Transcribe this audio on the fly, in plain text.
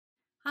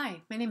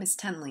Hi, my name is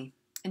Tenley,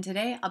 and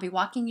today I'll be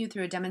walking you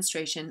through a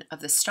demonstration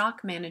of the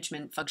stock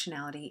management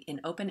functionality in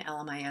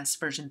OpenLMIS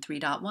version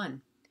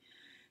 3.1.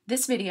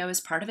 This video is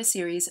part of a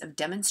series of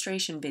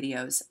demonstration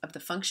videos of the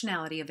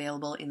functionality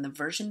available in the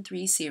version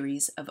 3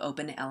 series of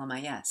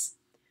OpenLMIS.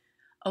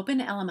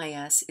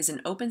 OpenLMIS is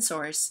an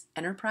open-source,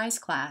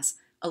 enterprise-class,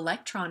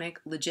 electronic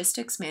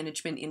logistics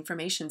management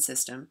information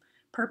system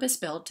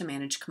purpose-built to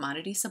manage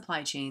commodity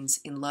supply chains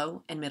in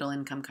low- and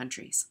middle-income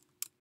countries.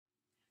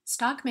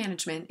 Stock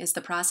management is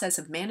the process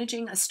of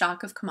managing a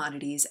stock of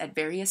commodities at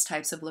various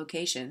types of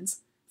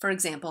locations, for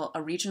example,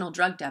 a regional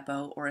drug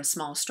depot or a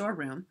small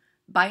storeroom,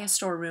 by a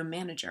storeroom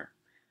manager.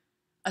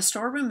 A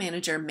storeroom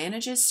manager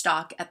manages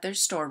stock at their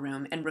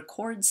storeroom and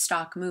records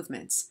stock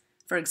movements,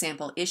 for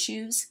example,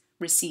 issues,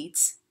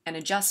 receipts, and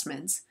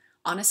adjustments,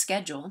 on a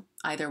schedule,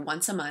 either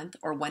once a month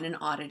or when an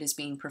audit is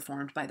being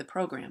performed by the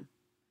program.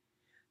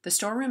 The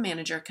storeroom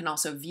manager can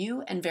also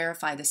view and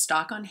verify the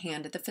stock on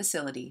hand at the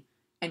facility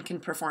and can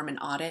perform an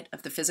audit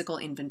of the physical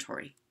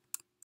inventory.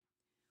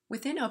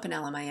 Within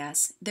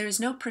OpenLMIS, there is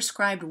no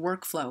prescribed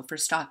workflow for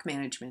stock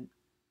management.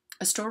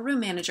 A storeroom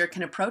manager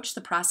can approach the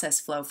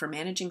process flow for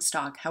managing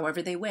stock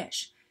however they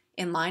wish,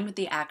 in line with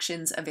the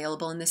actions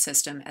available in the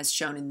system as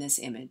shown in this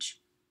image.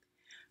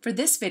 For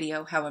this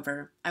video,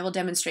 however, I will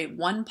demonstrate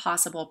one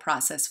possible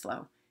process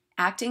flow,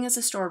 acting as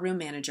a storeroom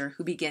manager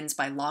who begins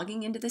by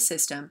logging into the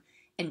system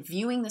and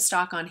viewing the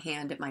stock on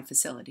hand at my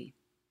facility.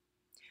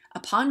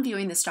 Upon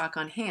viewing the stock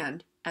on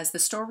hand, as the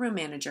storeroom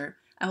manager,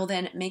 I will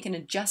then make an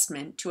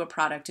adjustment to a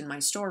product in my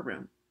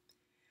storeroom.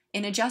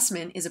 An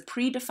adjustment is a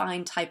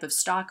predefined type of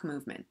stock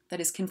movement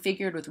that is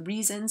configured with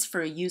reasons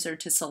for a user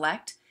to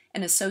select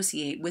and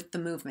associate with the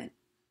movement.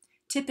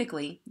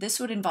 Typically, this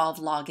would involve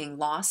logging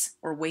loss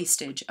or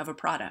wastage of a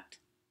product.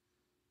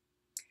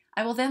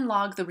 I will then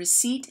log the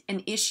receipt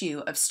and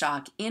issue of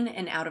stock in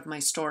and out of my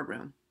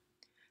storeroom.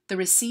 The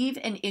receive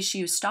and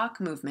issue stock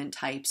movement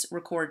types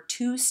record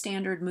two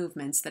standard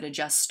movements that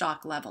adjust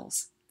stock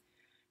levels.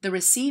 The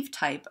receive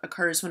type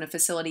occurs when a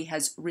facility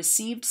has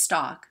received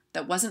stock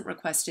that wasn't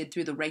requested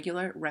through the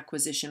regular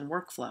requisition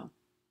workflow.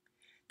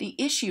 The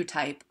issue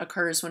type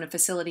occurs when a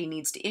facility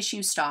needs to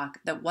issue stock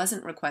that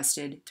wasn't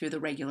requested through the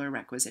regular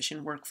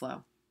requisition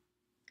workflow.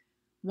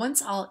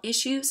 Once all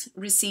issues,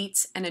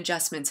 receipts, and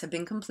adjustments have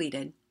been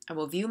completed, I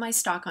will view my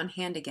stock on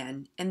hand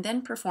again and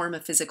then perform a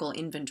physical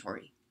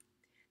inventory,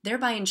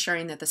 thereby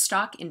ensuring that the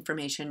stock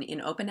information in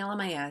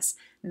OpenLMIS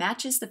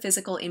matches the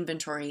physical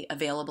inventory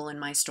available in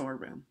my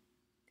storeroom.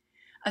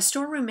 A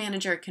storeroom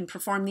manager can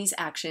perform these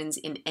actions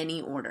in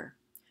any order.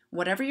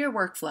 Whatever your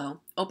workflow,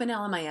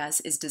 OpenLMIS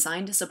is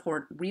designed to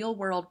support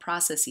real-world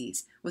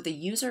processes with a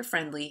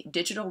user-friendly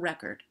digital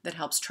record that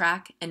helps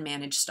track and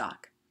manage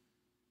stock.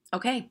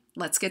 Okay,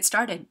 let's get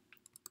started.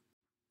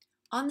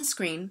 On the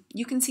screen,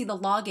 you can see the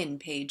login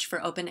page for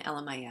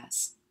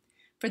OpenLMIS.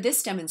 For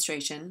this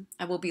demonstration,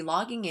 I will be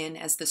logging in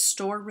as the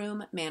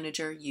storeroom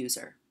manager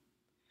user.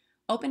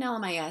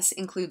 OpenLMIS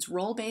includes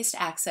role-based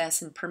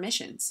access and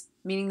permissions,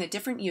 meaning that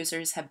different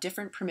users have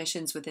different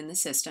permissions within the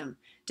system,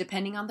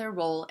 depending on their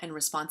role and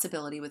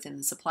responsibility within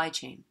the supply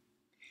chain.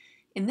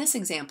 In this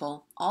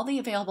example, all the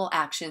available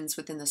actions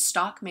within the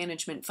stock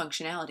management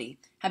functionality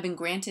have been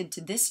granted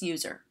to this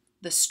user,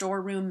 the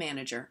storeroom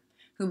manager,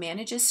 who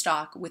manages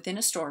stock within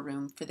a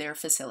storeroom for their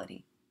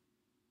facility.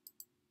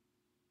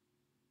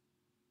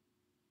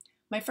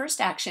 My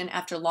first action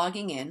after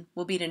logging in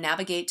will be to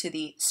navigate to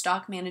the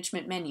Stock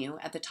Management menu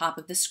at the top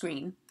of the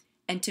screen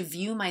and to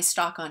view my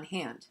stock on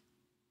hand.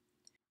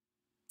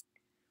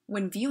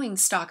 When viewing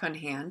stock on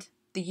hand,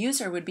 the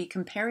user would be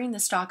comparing the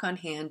stock on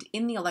hand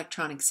in the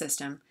electronic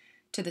system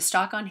to the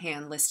stock on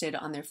hand listed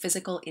on their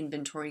physical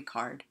inventory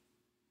card.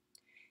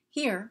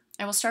 Here,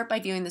 I will start by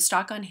viewing the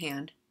stock on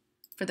hand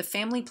for the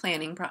Family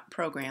Planning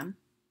Program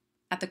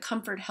at the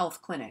Comfort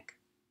Health Clinic.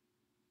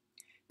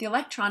 The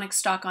electronic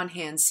stock on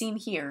hand seen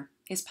here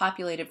is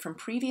populated from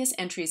previous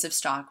entries of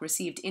stock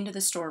received into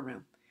the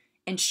storeroom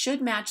and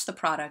should match the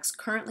products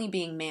currently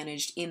being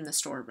managed in the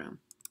storeroom.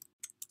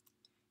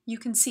 You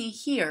can see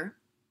here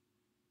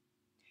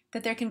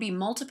that there can be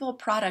multiple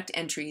product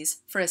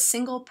entries for a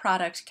single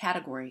product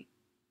category,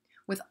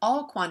 with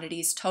all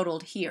quantities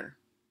totaled here.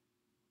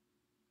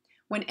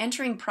 When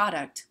entering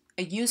product,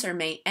 a user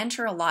may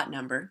enter a lot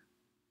number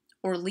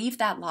or leave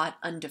that lot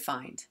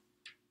undefined.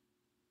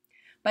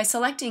 By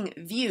selecting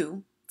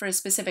View for a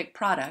specific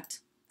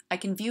product, I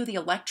can view the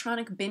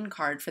electronic bin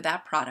card for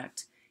that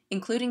product,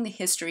 including the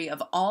history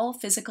of all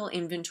physical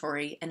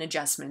inventory and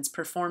adjustments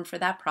performed for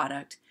that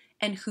product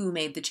and who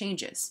made the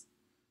changes.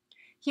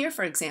 Here,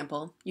 for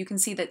example, you can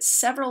see that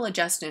several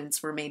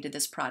adjustments were made to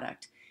this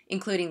product,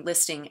 including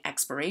listing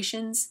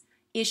expirations,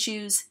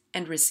 issues,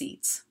 and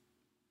receipts.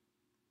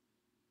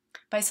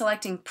 By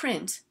selecting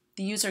Print,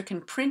 the user can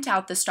print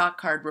out the stock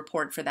card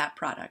report for that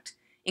product,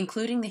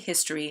 including the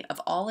history of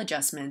all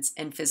adjustments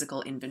and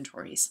physical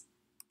inventories.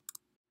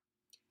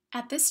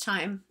 At this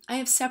time, I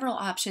have several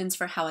options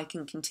for how I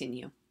can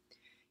continue.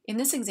 In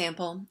this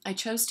example, I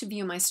chose to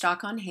view my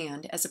stock on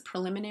hand as a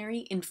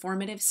preliminary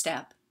informative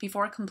step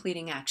before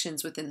completing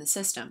actions within the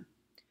system.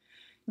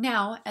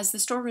 Now, as the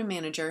storeroom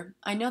manager,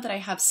 I know that I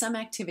have some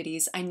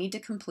activities I need to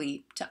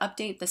complete to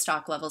update the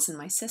stock levels in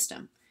my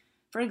system.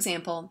 For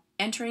example,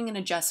 entering an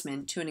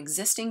adjustment to an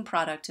existing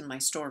product in my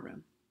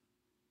storeroom.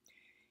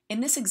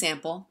 In this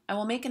example, I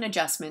will make an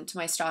adjustment to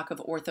my stock of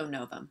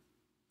orthonovum.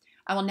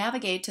 I will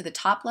navigate to the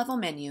top level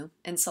menu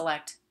and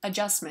select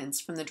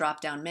Adjustments from the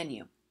drop-down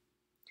menu.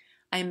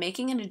 I am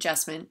making an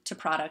adjustment to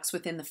products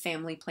within the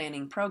Family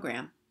Planning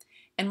program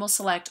and will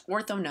select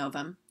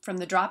orthonovum from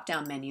the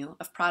drop-down menu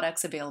of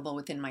products available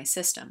within my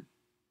system.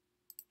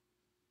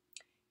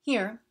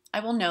 Here,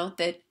 I will note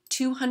that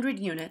 200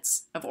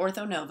 units of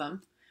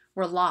orthonovum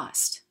were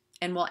lost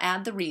and will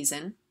add the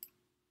reason,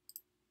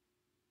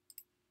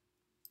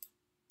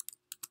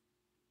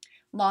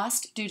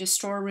 lost due to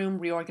storeroom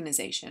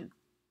reorganization.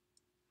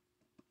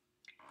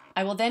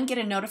 I will then get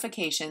a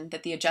notification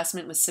that the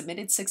adjustment was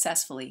submitted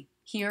successfully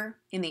here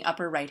in the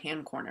upper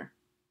right-hand corner.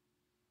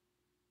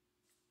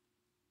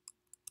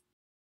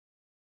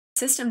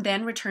 The system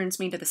then returns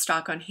me to the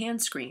stock on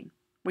hand screen,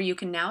 where you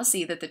can now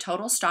see that the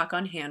total stock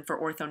on hand for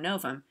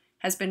orthonovum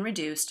has been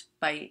reduced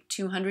by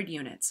 200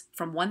 units,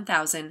 from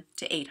 1,000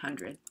 to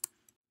 800.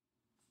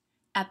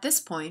 At this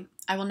point,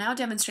 I will now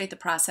demonstrate the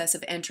process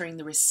of entering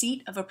the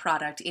receipt of a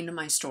product into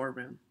my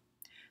storeroom.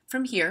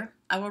 From here,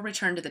 I will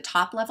return to the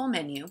top level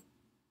menu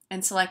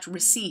and select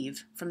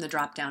Receive from the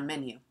drop-down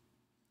menu.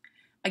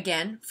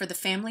 Again, for the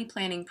Family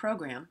Planning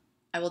program,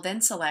 I will then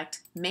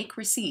select Make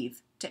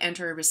Receive to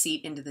enter a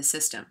receipt into the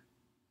system.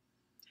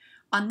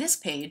 On this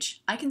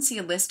page, I can see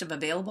a list of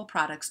available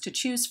products to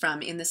choose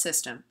from in the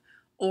system,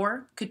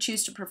 or could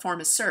choose to perform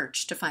a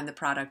search to find the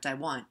product I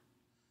want.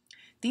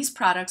 These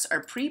products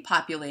are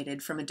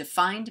pre-populated from a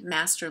defined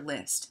master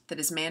list that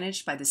is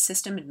managed by the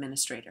system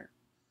administrator.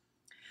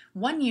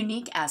 One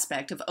unique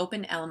aspect of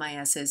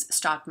OpenLMIS's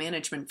stock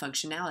management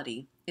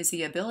functionality is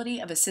the ability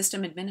of a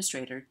system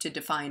administrator to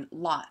define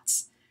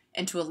lots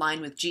and to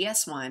align with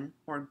GS1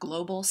 or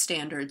Global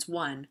Standards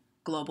 1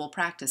 global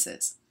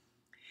practices.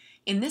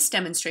 In this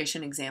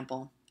demonstration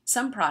example,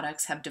 some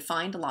products have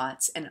defined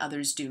lots and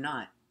others do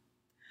not.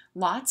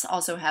 Lots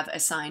also have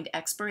assigned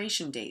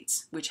expiration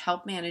dates, which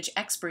help manage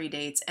expiry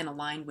dates and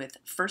align with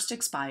first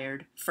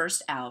expired,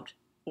 first out,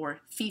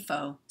 or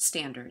FIFO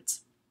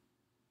standards.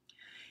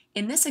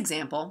 In this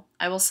example,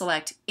 I will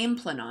select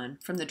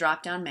Implanon from the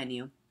drop-down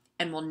menu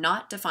and will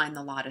not define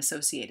the lot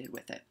associated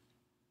with it.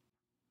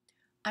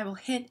 I will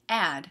hit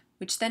Add,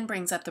 which then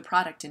brings up the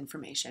product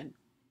information.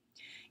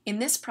 In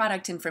this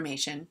product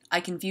information, I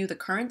can view the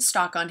current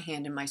stock on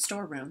hand in my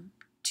storeroom,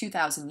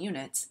 2,000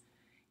 units,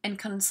 and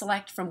can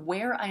select from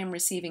where I am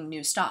receiving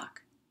new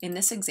stock, in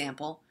this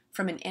example,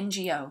 from an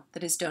NGO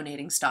that is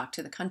donating stock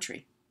to the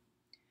country.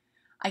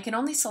 I can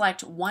only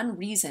select one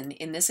reason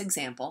in this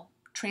example,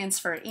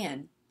 Transfer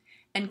In,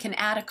 and can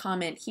add a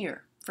comment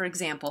here, for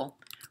example,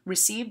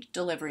 Received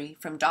delivery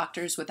from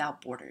Doctors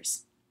Without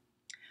Borders.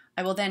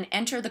 I will then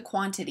enter the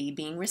quantity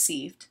being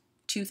received,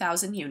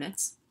 2,000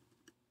 units,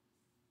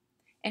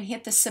 and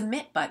hit the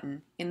Submit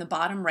button in the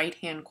bottom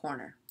right-hand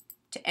corner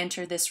to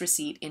enter this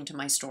receipt into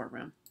my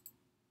storeroom.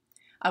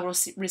 I will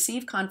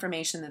receive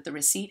confirmation that the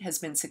receipt has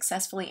been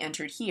successfully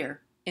entered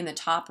here in the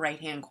top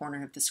right-hand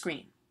corner of the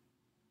screen.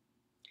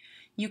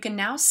 You can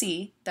now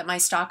see that my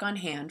stock on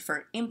hand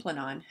for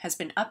Implanon has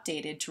been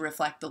updated to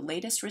reflect the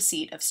latest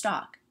receipt of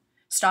stock.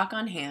 Stock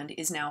on hand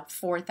is now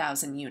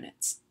 4,000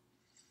 units.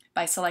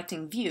 By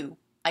selecting View,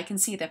 I can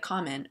see the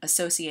comment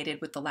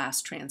associated with the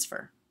last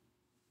transfer.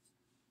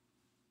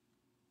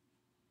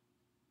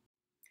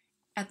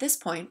 At this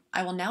point,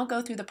 I will now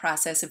go through the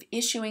process of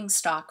issuing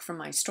stock from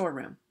my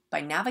storeroom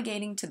by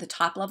navigating to the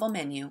top-level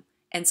menu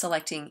and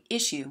selecting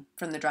Issue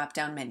from the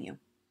drop-down menu.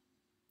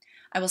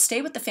 I will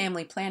stay with the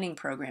Family Planning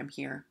program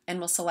here and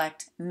will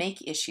select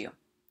Make Issue.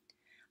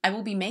 I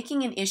will be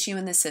making an issue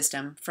in the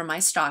system for my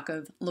stock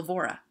of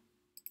Levora.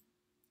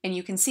 And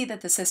you can see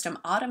that the system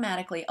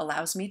automatically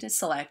allows me to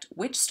select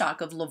which stock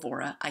of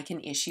Levora I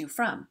can issue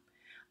from,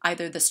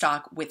 either the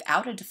stock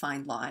without a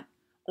defined lot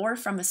or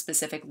from a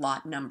specific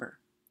lot number.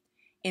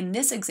 In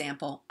this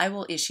example, I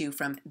will issue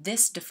from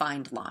this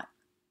defined lot.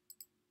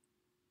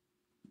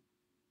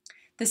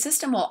 The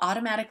system will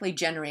automatically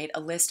generate a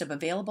list of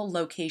available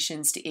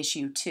locations to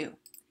issue to,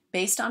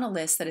 based on a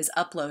list that is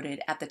uploaded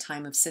at the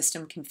time of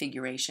system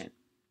configuration.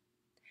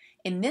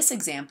 In this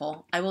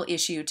example, I will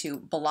issue to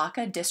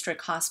Balaka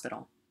District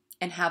Hospital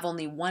and have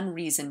only one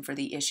reason for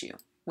the issue,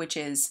 which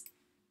is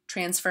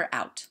Transfer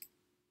Out.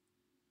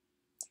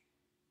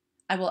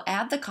 I will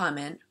add the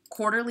comment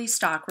Quarterly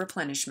Stock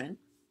Replenishment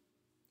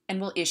and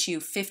will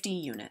issue 50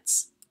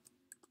 units.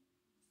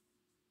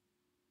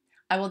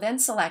 I will then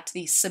select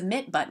the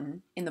Submit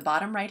button in the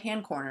bottom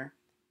right-hand corner,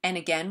 and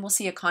again we'll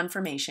see a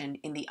confirmation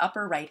in the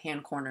upper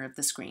right-hand corner of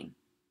the screen.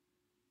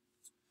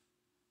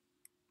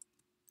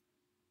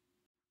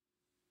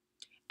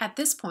 At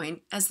this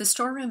point, as the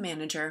storeroom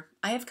manager,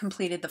 I have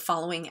completed the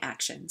following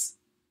actions.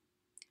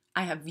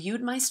 I have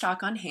viewed my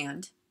stock on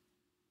hand.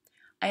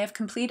 I have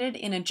completed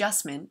an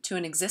adjustment to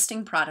an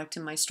existing product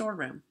in my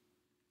storeroom.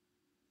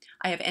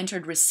 I have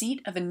entered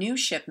receipt of a new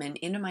shipment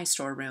into my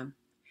storeroom,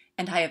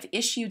 and I have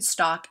issued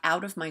stock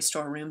out of my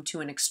storeroom to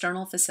an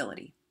external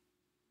facility.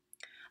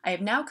 I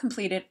have now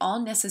completed all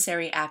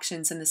necessary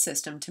actions in the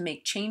system to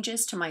make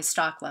changes to my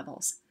stock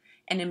levels,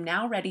 and am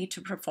now ready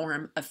to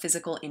perform a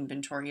physical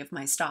inventory of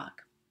my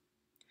stock.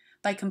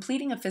 By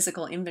completing a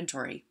physical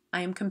inventory,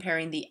 I am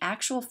comparing the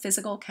actual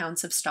physical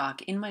counts of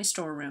stock in my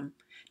storeroom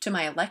to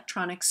my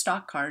electronic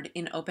stock card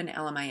in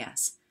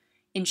OpenLMIS,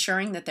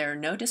 ensuring that there are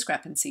no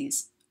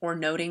discrepancies or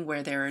noting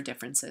where there are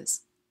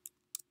differences.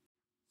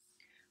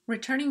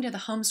 Returning to the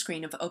home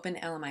screen of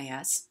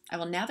OpenLMIS, I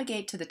will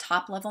navigate to the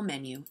top-level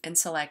menu and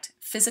select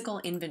Physical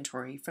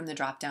Inventory from the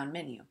drop-down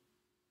menu.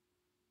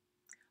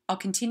 I'll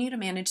continue to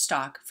manage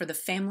stock for the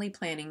Family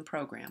Planning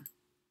Program.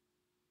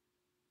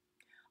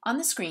 On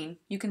the screen,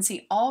 you can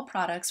see all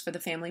products for the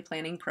Family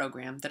Planning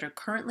Program that are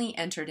currently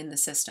entered in the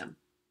system,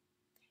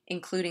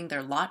 including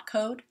their lot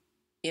code,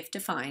 if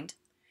defined,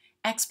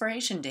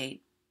 expiration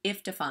date,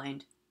 if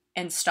defined,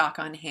 and stock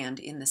on hand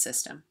in the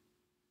system.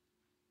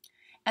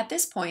 At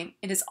this point,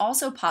 it is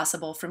also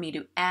possible for me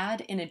to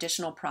add an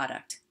additional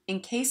product in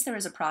case there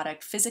is a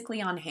product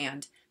physically on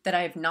hand that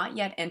I have not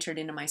yet entered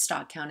into my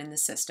stock count in the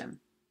system.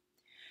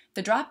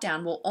 The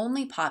drop-down will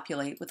only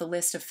populate with a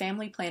list of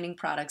family planning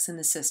products in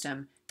the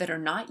system that are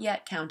not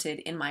yet counted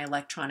in my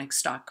electronic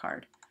stock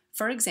card.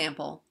 For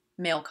example,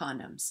 male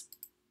condoms.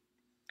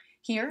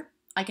 Here,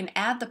 I can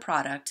add the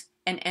product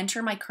and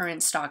enter my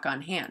current stock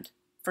on hand.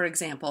 For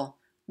example,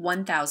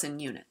 1,000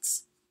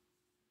 units.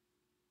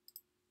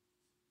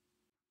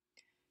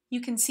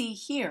 You can see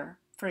here,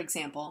 for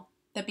example,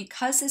 that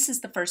because this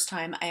is the first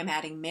time I am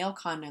adding male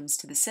condoms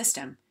to the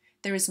system,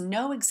 there is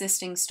no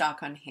existing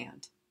stock on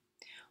hand.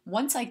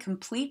 Once I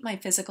complete my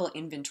physical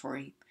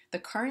inventory, the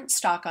current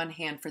stock on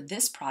hand for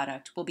this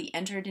product will be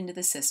entered into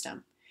the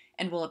system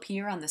and will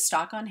appear on the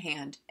stock on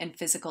hand and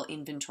physical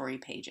inventory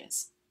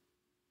pages.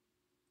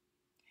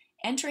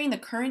 Entering the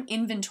current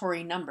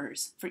inventory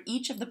numbers for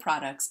each of the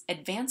products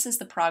advances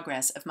the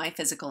progress of my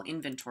physical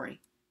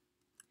inventory,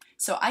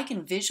 so I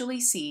can visually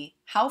see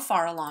how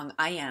far along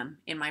I am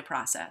in my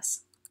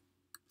process.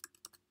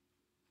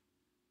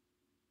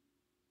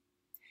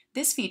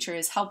 This feature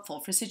is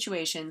helpful for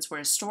situations where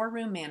a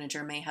storeroom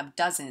manager may have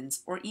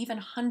dozens or even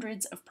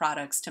hundreds of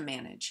products to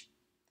manage.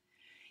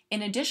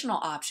 An additional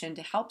option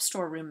to help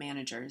storeroom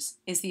managers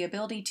is the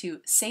ability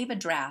to save a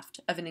draft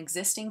of an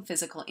existing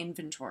physical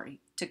inventory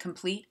to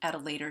complete at a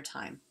later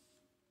time.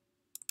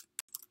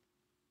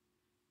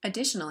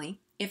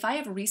 Additionally, if I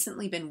have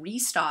recently been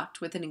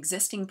restocked with an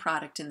existing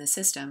product in the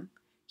system,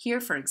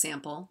 here for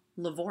example,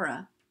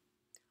 Lavora,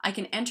 I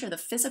can enter the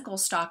physical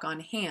stock on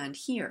hand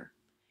here,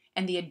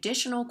 and the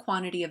additional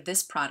quantity of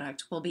this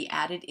product will be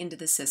added into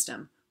the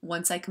system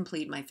once I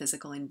complete my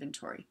physical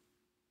inventory.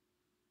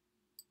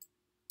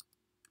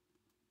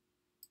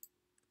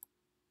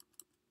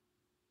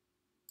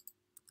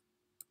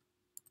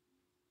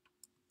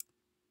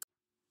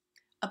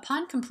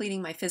 Upon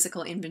completing my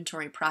physical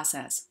inventory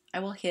process, I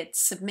will hit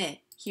Submit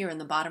here in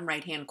the bottom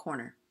right-hand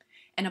corner,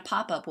 and a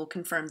pop-up will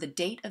confirm the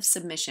date of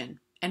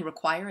submission and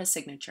require a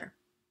signature.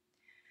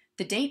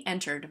 The date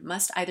entered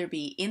must either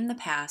be in the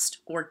past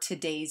or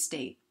today's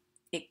date.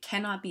 It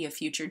cannot be a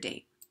future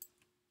date.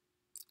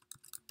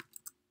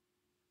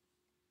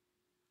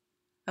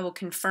 I will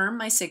confirm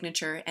my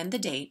signature and the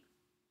date,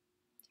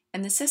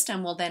 and the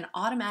system will then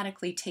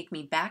automatically take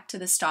me back to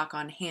the Stock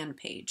on Hand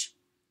page,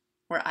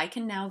 where I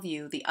can now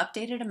view the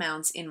updated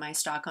amounts in my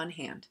stock on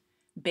hand,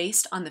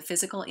 based on the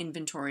physical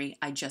inventory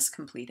I just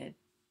completed.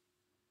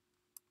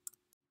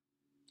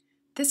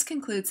 This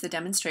concludes the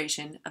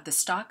demonstration of the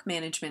stock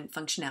management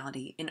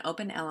functionality in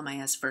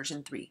OpenLMIS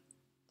version 3.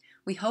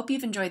 We hope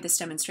you've enjoyed this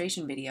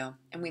demonstration video,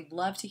 and we'd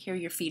love to hear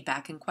your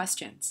feedback and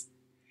questions.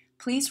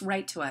 Please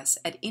write to us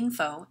at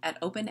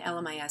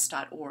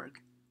info@openlmis.org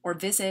or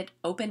visit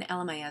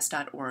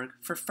openlmis.org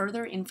for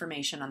further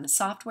information on the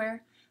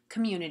software,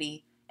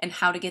 community, and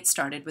how to get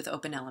started with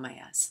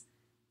OpenLMIS.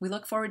 We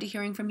look forward to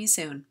hearing from you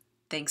soon.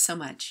 Thanks so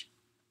much.